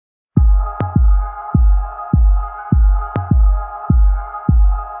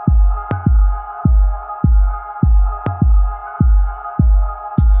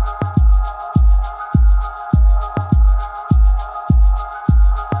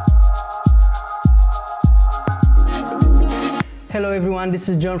Hello everyone, this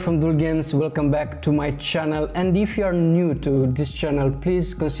is John from Dulgens. Welcome back to my channel, and if you are new to this channel,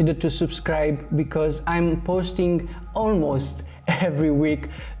 please consider to subscribe because I'm posting almost every week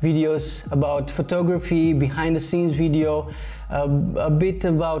videos about photography, behind the scenes video, a bit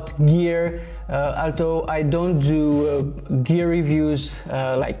about gear, although I don't do gear reviews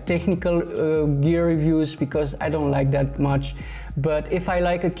like technical gear reviews because I don't like that much. But if I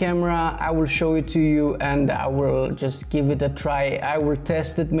like a camera, I will show it to you and I will just give it a try. I will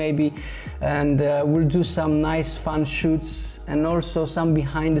test it maybe, and we'll do some nice fun shoots and also some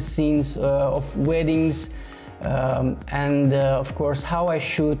behind the scenes of weddings, and of course how I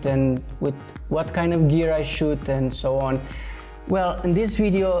shoot and with what kind of gear I shoot and so on. Well, in this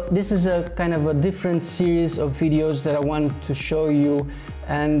video, this is a kind of a different series of videos that I want to show you,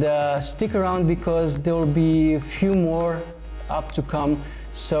 and stick around because there will be a few more up to come.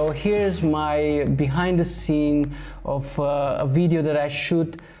 So here's my behind the scene of a video that I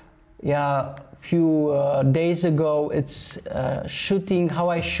shoot a few days ago. It's shooting how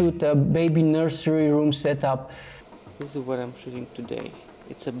I shoot a baby nursery room setup. This is what I'm shooting today.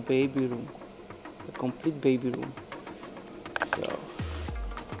 It's a baby room, a complete baby room. So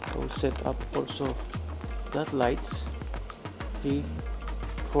I will set up also that lights,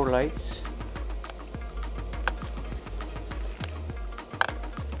 4 lights.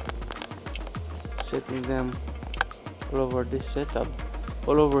 Setting them all over this setup.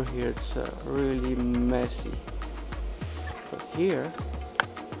 All over here it's really messy, but here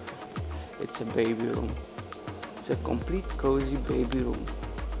it's a baby room. It's a complete cozy baby room.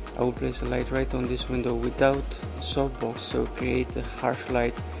 I will place a light right on this window without softbox, so create a harsh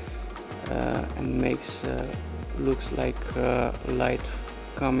light and makes looks like light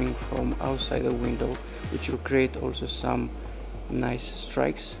coming from outside the window, which will create also some nice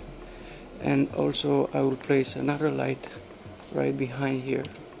strikes. And also I will place another light right behind here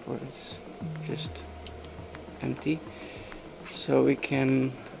where it's just empty, so we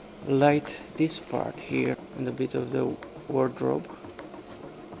can light this part here and a bit of the wardrobe.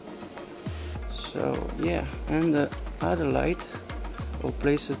 So yeah, and the other light I'll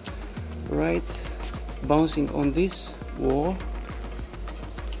place it right bouncing on this wall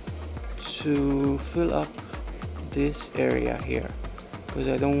to fill up this area here, because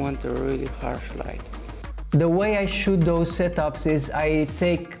I don't want a really harsh light. The way I shoot those setups is I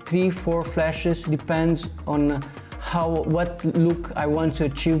take 3-4 flashes, depends on what look I want to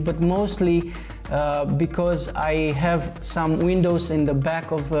achieve, but mostly because I have some windows in the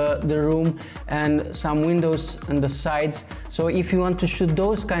back of the room and some windows on the sides. So if you want to shoot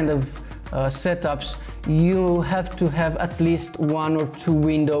those kind of setups, you have to have at least 1 or 2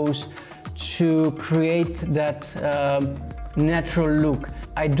 windows to create that natural look.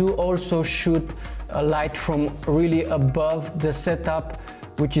 I do also shoot a light from really above the setup,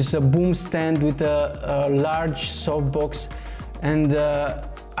 which is a boom stand with a large softbox, and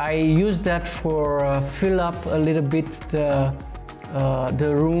I use that for fill up a little bit the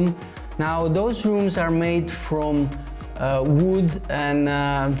room. Now those rooms are made from wood, and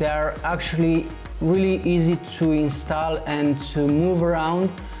they are actually really easy to install and to move around,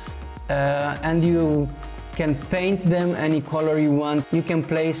 and you can paint them any color you want. You can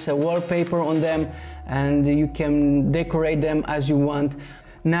place a wallpaper on them and you can decorate them as you want.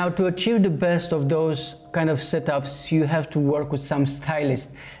 Now, to achieve the best of those kind of setups, you have to work with some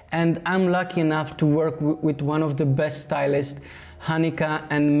stylists, and I'm lucky enough to work with one of the best stylists, Hanika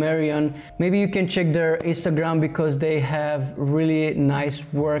and Marion. Maybe you can check their Instagram because they have really nice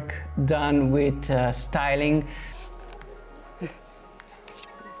work done with styling.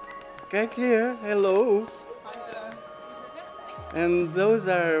 Okay, clear. Hello. And those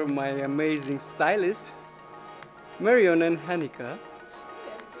are my amazing stylists, Marion and Hanika.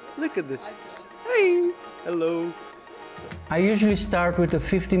 Look at this. Hey, hello. I usually start with a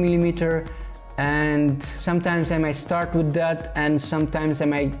 50mm, and sometimes I might start with that, and sometimes I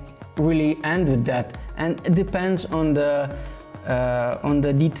might really end with that. And it depends on the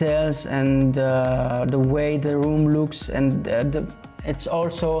details and the way the room looks, and it's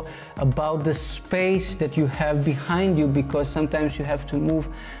also about the space that you have behind you, because sometimes you have to move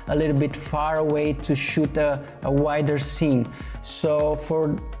a little bit far away to shoot a wider scene. So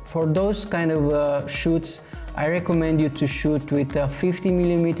for those kind of shoots, I recommend you to shoot with a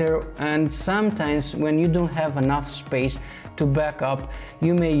 50mm, and sometimes when you don't have enough space to back up,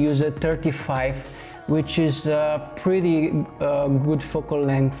 you may use a 35, which is a pretty good focal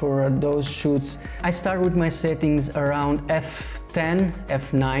length for those shoots. I start with my settings around f10,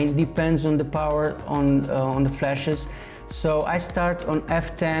 f9, depends on the power on the flashes. So I start on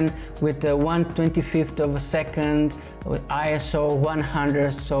f10 with 1/25 of a second with ISO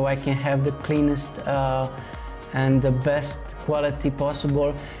 100, so I can have the cleanest and the best quality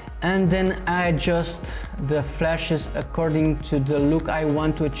possible. And then I adjust the flashes according to the look I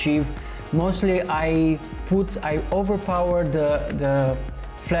want to achieve. Mostly I overpower the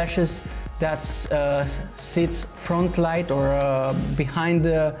flashes that sits front light or behind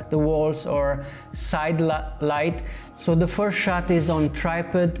the walls or side light. So the first shot is on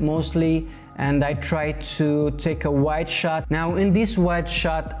tripod mostly, and I try to take a wide shot. Now in this wide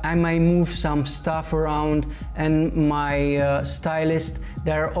shot I might move some stuff around, and my stylist,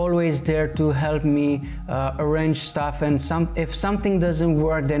 they're always there to help me arrange stuff, and if something doesn't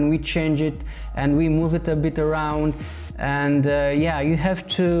work, then we change it and we move it a bit around. And yeah,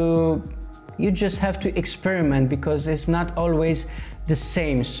 you just have to experiment, because it's not always the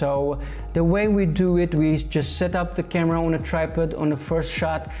same. So the way we do it, we just set up the camera on a tripod on the first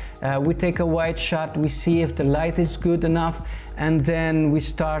shot, we take a wide shot, we see if the light is good enough, and then we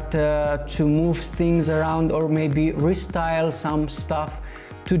start to move things around or maybe restyle some stuff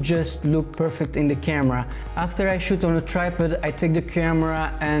to just look perfect in the camera. After I shoot on a tripod, I take the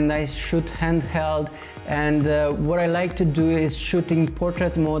camera and I shoot handheld, and what I like to do is shooting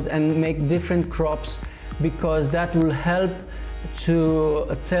portrait mode and make different crops, because that will help to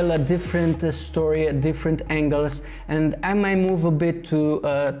tell a different story at different angles. And I might move a bit to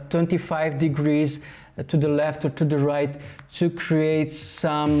 25 degrees to the left or to the right to create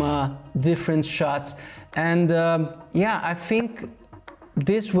some different shots. And yeah, I think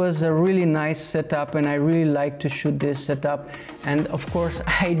this was a really nice setup, and I really like to shoot this setup. And of course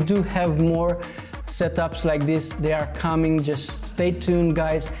I do have more setups like this. They are coming, just stay tuned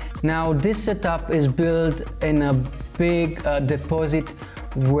guys. Now this setup is built in a big deposit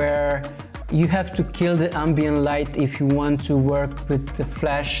where you have to kill the ambient light if you want to work with the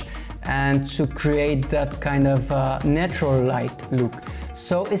flash and to create that kind of natural light look.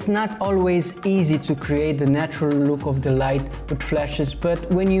 So it's not always easy to create the natural look of the light with flashes, but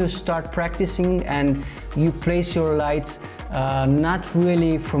when you start practicing and you place your lights not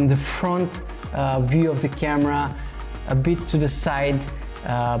really from the front view of the camera, a bit to the side,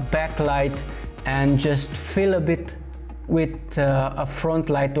 backlight, and just fill a bit with a front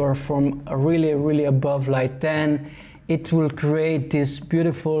light or from a really above light, then it will create this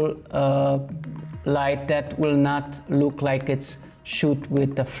beautiful light that will not look like it's shoot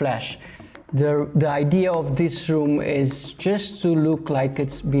with the flash. The idea of this room is just to look like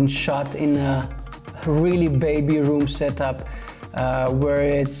it's been shot in a really baby room setup, where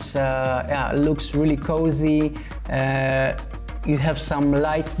it's yeah, looks really cozy. You have some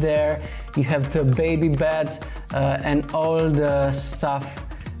light there, you have the baby beds and all the stuff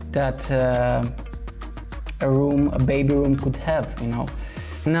that a baby room could have, you know.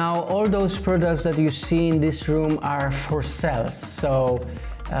 Now all those products that you see in this room are for sale, so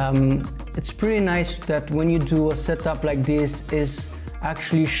it's pretty nice that when you do a setup like this is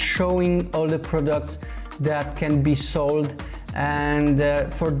actually showing all the products that can be sold. And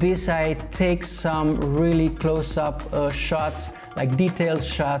for this I take some really close-up shots, like detailed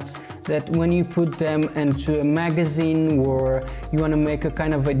shots, that when you put them into a magazine or you want to make a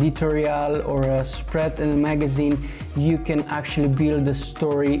kind of editorial or a spread in a magazine, you can actually build a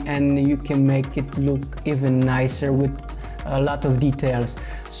story and you can make it look even nicer with a lot of details.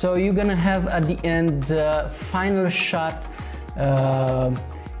 So you're gonna have at the end the final shot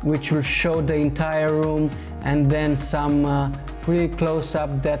which will show the entire room, and then some really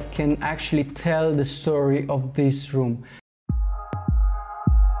close-up that can actually tell the story of this room.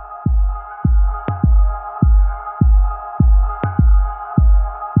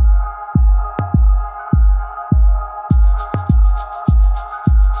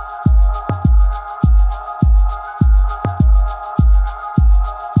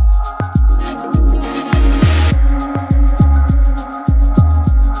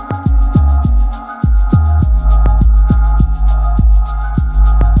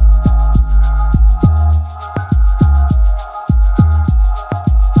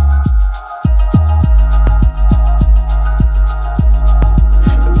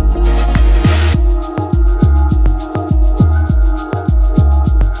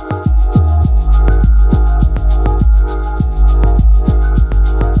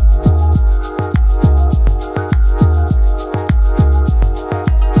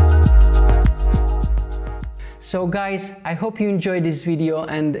 So guys, I hope you enjoyed this video,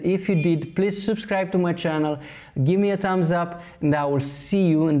 and if you did, please subscribe to my channel, give me a thumbs up, and I will see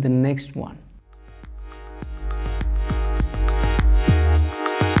you in the next one.